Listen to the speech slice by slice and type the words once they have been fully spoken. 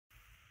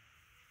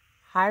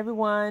Hi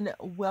everyone,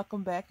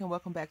 welcome back and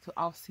welcome back to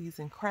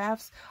Off-Season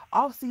Crafts.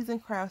 Off-Season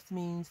Crafts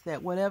means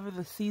that whatever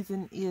the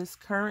season is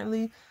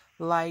currently,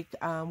 like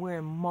we're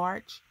in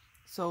March,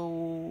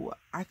 so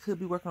I could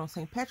be working on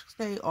St. Patrick's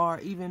Day or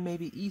even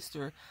maybe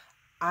Easter.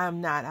 I'm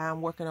not. I'm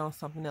working on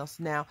something else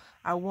now.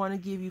 I want to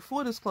give you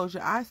full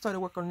disclosure. I started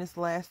working on this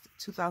last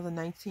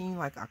 2019,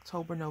 like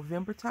October,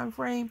 November time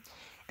frame,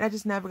 and I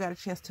just never got a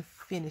chance to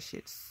finish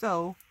it.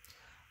 So,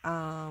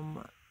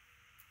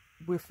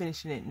 we're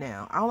finishing it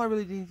now. All I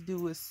really need to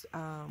do is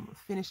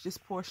finish this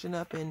portion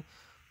up and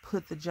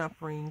put the jump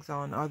rings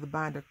on, or the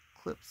binder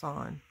clips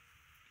on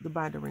the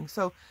binder ring.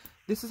 So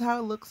this is how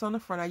it looks on the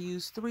front. I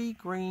used 3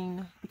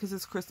 green because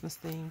it's Christmas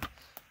themed,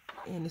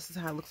 and this is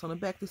how it looks on the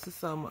back. This is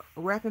some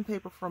wrapping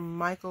paper from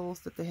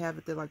Michael's that they have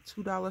at their like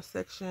 $2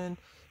 section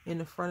in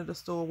the front of the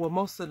store. Well,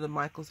 most of the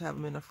Michael's have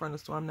them in the front of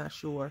the store. I'm not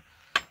sure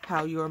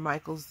how your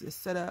Michael's is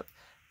set up.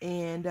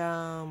 And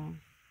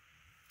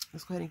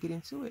let's go ahead and get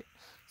into it.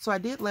 So I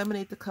did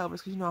laminate the covers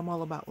because, you know, I'm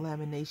all about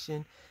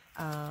lamination.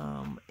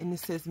 And it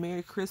says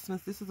Merry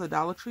Christmas. This is a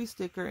Dollar Tree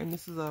sticker, and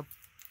this is a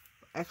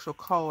actual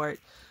card.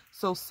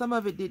 So some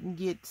of it didn't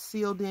get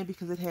sealed in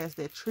because it has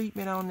that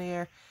treatment on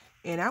there.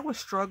 And I was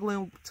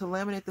struggling to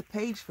laminate the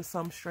page for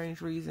some strange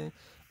reason.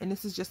 And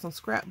this is just some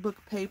scrapbook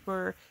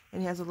paper,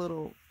 and it has a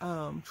little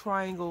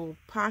triangle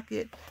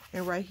pocket.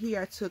 And right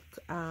here I took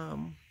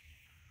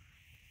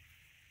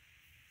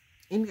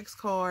index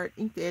card,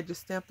 inked the edges,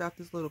 stamped out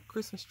this little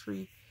Christmas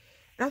tree.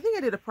 And I think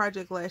I did a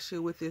project last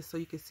year with this, so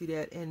you can see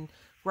that. And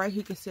right here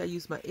you can see I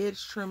used my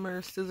edge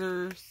trimmer,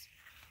 scissors,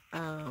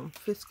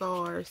 fit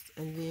scars,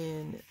 and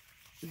then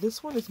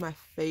this one is my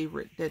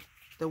favorite. That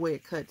the way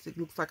it cuts, it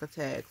looks like a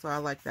tag, so I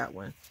like that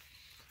one.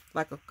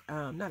 Like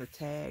a not a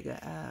tag,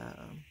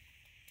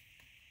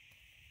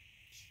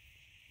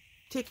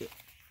 ticket.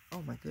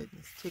 Oh my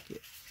goodness,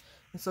 ticket.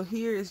 And so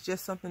here is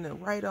just something to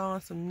write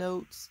on, some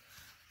notes.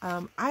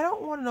 I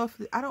don't want to know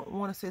if I don't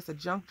want to say it's a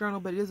junk journal,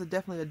 but it is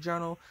definitely a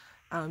journal.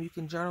 You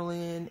can journal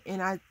in,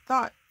 and I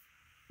thought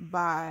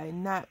by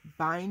not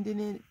binding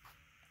it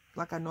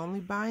like I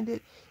normally bind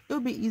it, it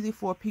would be easy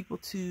for people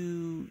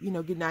to, you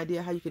know, get an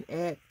idea how you can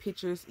add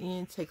pictures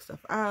in, take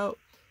stuff out.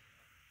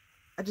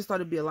 I just thought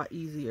it'd be a lot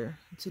easier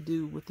to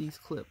do with these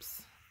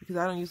clips because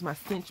I don't use my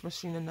cinch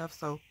machine enough,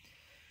 so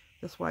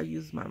that's why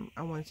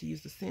I wanted to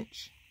use the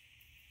cinch.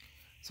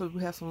 So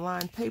we have some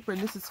lined paper,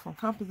 and this is from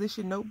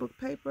composition notebook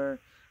paper.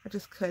 I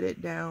just cut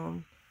it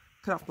down,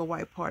 cut off the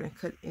white part and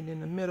cut it in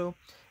the middle.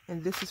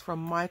 And this is from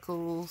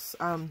Michael's,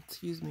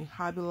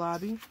 Hobby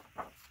Lobby.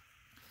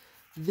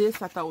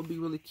 This I thought would be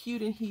really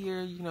cute in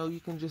here. You know,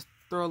 you can just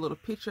throw a little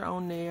picture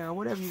on there or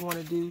whatever you want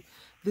to do.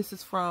 This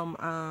is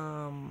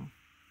from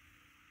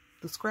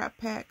the scrap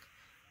pack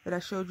that I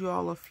showed you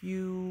all a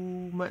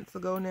few months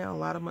ago now, a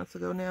lot of months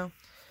ago now.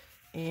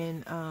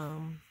 And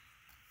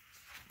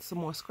some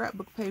more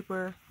scrapbook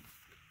paper,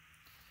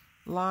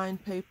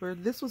 lined paper.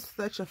 This was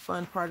such a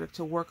fun project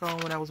to work on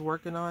when I was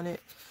working on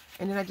it.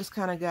 And then I just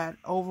kind of got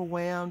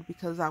overwhelmed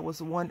because I was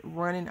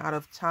running out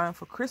of time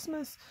for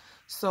Christmas.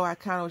 So I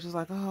kind of was just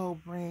like, oh,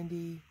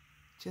 Brandy,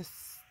 just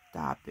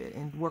stop it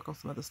and work on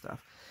some other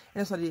stuff. And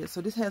that's what I did.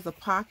 So this has a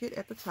pocket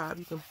at the top.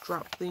 You can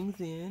drop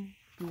things in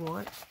if you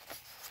want.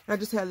 And I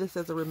just have this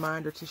as a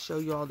reminder to show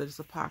you all that it's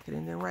a pocket.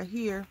 And then right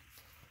here,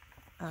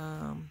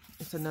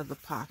 it's another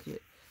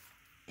pocket.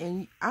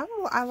 And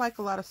I like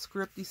a lot of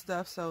scripty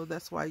stuff, so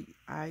that's why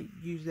I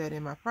use that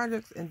in my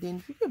projects. And then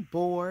if you get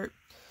bored,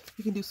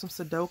 you can do some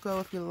Sudoku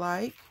if you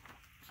like.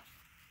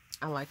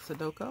 I like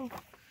Sudoku. It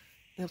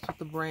helps with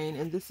the brain.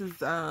 And this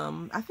is,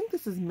 I think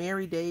this is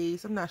Merry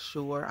Days. I'm not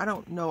sure. I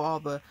don't know all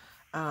the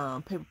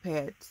paper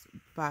pads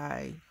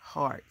by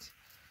heart.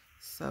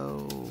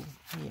 So,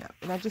 yeah.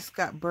 And I just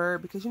got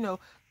Bird because, you know,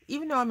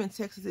 even though I'm in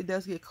Texas, it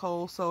does get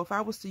cold. So if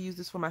I was to use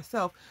this for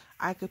myself,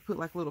 I could put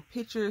like little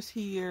pictures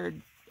here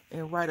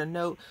and write a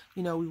note.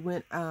 You know, we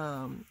went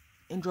and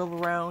drove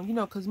around, you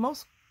know, because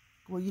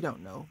well, you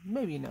don't know,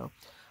 maybe you know,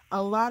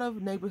 a lot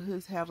of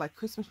neighborhoods have like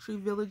Christmas tree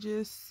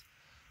villages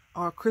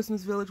or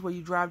Christmas village where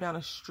you drive down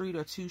a street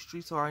or 2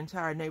 streets or our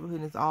entire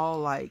neighborhood is all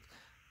like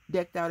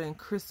decked out in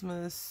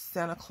Christmas,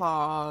 Santa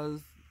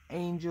Claus,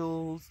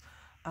 angels,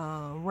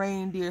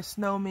 reindeer,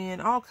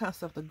 snowmen, all kinds of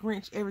stuff, the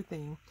Grinch,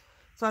 everything.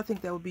 So I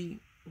think that would be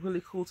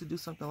really cool to do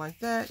something like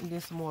that. And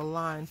then some more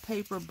lined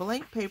paper,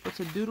 blank paper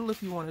to doodle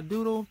if you want to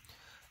doodle.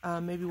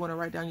 Maybe you want to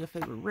write down your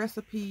favorite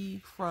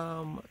recipe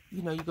from,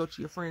 you know, you go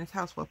to your friend's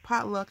house for a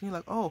potluck and you're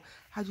like, oh,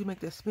 how'd you make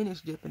that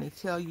spinach dip? And they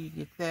tell you, you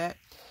get that.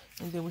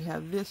 And then we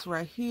have this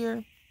right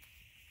here.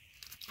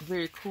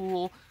 Very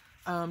cool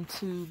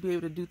to be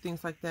able to do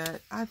things like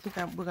that. I think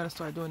we're going to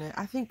start doing that.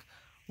 I think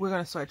we're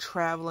going to start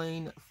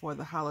traveling for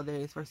the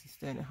holidays versus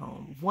staying at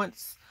home.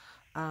 Once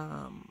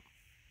I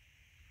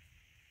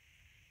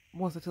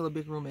tell a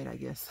big roommate, I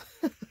guess.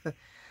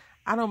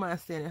 I don't mind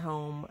staying at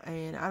home,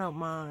 and I don't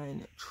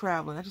mind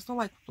traveling. I just don't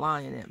like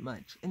flying that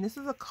much. And this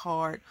is a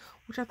card,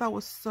 which I thought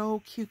was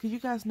so cute, because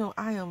you guys know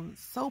I am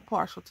so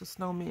partial to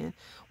snowmen.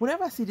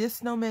 Whenever I see this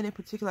snowman in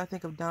particular, I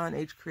think of Don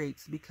H.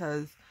 Creates,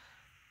 because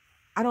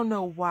I don't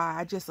know why.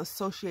 I just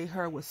associate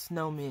her with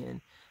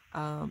snowmen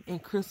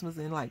and Christmas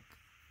and like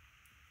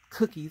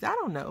cookies. I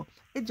don't know.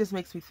 It just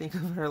makes me think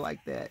of her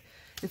like that.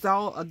 It's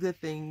all a good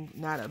thing,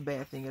 not a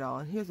bad thing at all.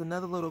 And here's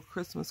another little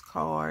Christmas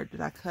card that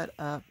I cut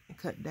up and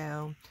cut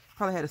down.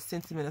 Probably had a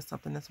sentiment or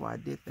something. That's why I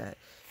did that.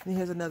 And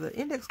here's another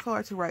index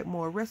card to write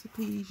more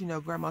recipes. You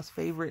know, grandma's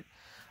favorite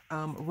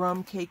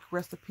rum cake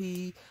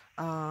recipe,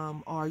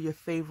 or your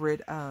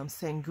favorite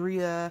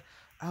sangria.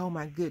 Oh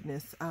my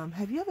goodness.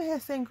 Have you ever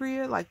had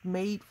sangria, like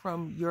made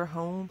from your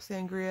home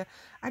sangria?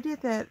 I did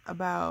that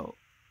about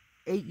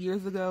 8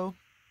 years ago.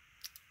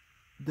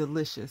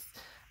 Delicious.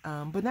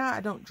 But now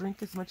I don't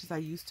drink as much as I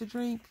used to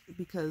drink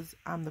because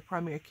I'm the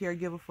primary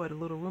caregiver for the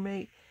little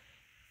roommate.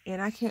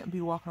 And I can't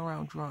be walking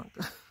around drunk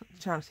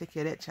trying to take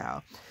care of that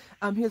child.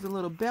 Here's a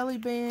little belly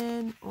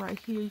band right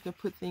here. You can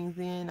put things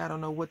in. I don't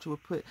know what you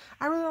would put.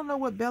 I really don't know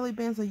what belly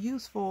bands are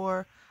used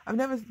for. I've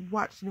never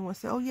watched anyone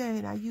say, oh yeah,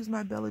 and I use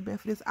my belly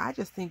band for this. I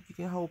just think you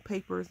can hold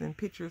papers and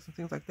pictures and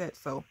things like that.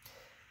 So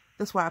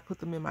that's why I put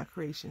them in my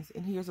creations.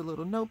 And here's a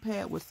little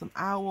notepad with some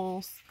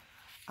owls.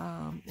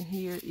 And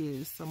here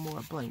is some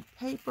more blank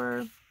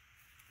paper.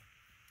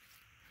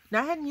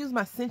 Now I hadn't used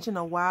my cinch in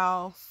a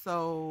while,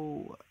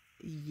 so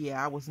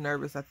yeah, I was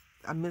nervous.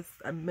 I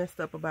messed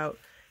up about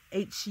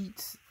 8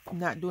 sheets,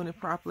 not doing it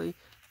properly.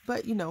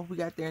 But you know, we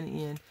got there in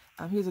the end.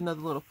 Here's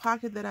another little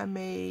pocket that I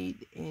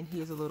made, and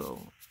here's a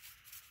little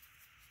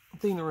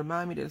thing to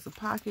remind me that it's a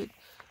pocket.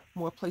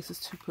 More places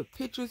to put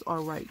pictures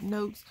or write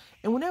notes.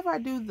 And whenever I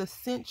do the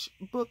cinch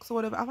books or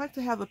whatever, I like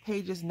to have the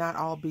pages not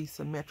all be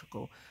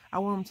symmetrical. I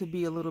want them to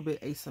be a little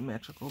bit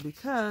asymmetrical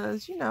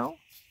because, you know,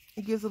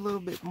 it gives a little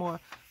bit more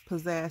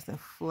pizzazz and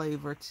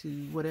flavor to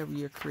whatever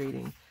you're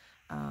creating.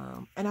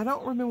 And I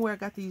don't remember where I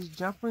got these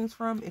jump rings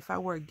from. If I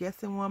were a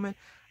guessing woman,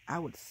 I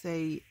would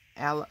say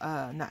not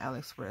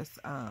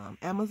AliExpress,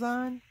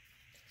 Amazon.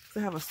 So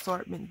I have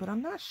assortment, but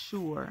I'm not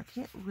sure. I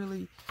can't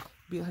really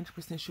be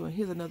 100% sure. And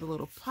here's another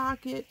little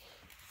pocket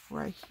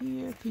right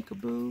here,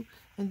 peekaboo.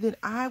 And then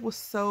I was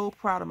so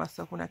proud of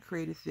myself when I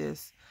created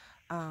this,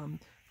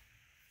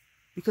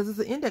 because it's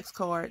an index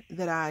card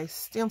that I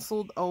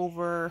stenciled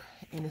over,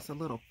 and it's a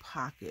little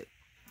pocket.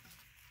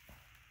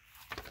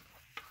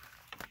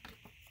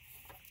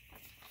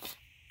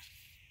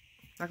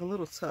 Like a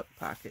little tuck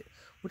pocket,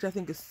 which I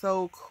think is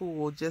so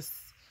cool. Just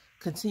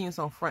continues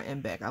on front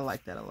and back. I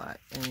like that a lot.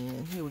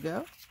 And here we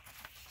go.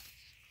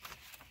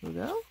 Here we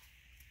go.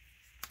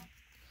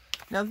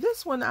 Now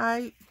this one,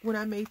 when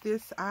I made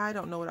this, I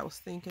don't know what I was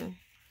thinking,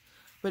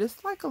 but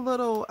it's like a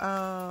little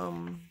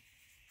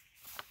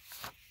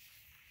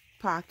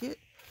pocket,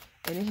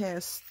 and it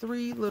has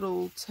 3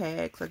 little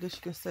tags, I guess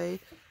you can say.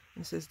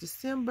 And it says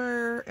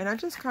December, and I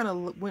just kind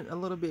of went a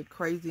little bit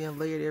crazy and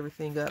layered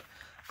everything up.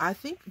 I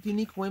think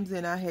Unique Whimsy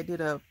and I did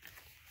a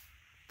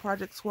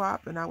project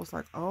swap, and I was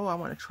like, oh, I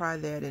want to try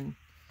that, and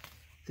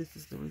this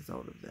is the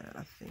result of that.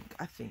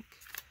 I think.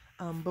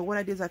 But what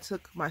I did is I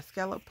took my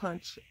scallop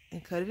punch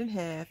and cut it in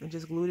half and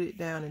just glued it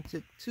down, and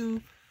took 2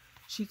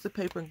 sheets of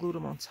paper and glued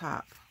them on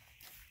top.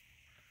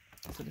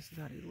 So this is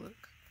how they look.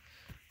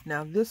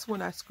 Now this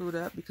one I screwed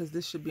up because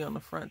this should be on the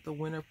front, the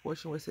winter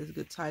portion where it says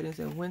good tidings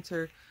in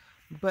winter.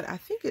 But I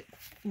think it,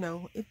 you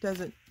know, it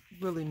doesn't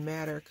really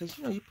matter because,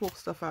 you know, you pull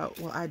stuff out.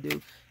 Well, I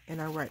do. And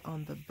I write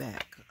on the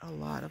back a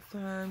lot of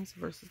times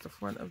versus the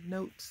front of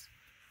notes,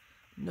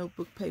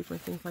 notebook paper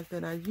and things like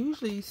that. I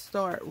usually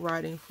start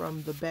writing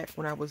from the back.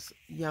 When I was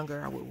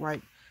younger, I would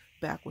write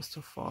backwards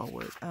to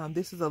forward.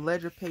 This is a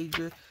ledger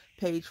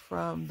page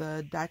from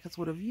the Die Cuts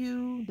with a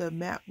View, the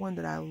map one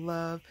that I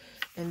love.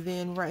 And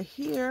then right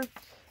here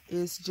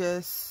is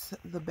just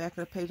the back of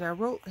the page. And I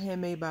wrote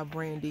Handmade by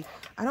Brandy.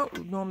 I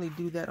don't normally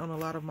do that on a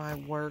lot of my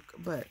work,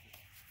 but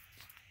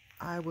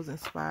I was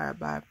inspired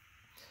by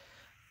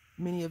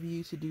many of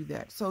you to do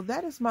that. So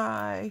that is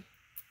my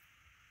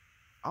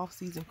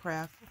off-season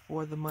craft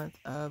for the month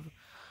of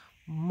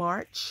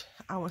March.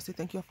 I want to say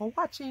thank you all for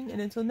watching,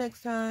 and until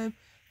next time,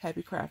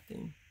 happy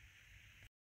crafting.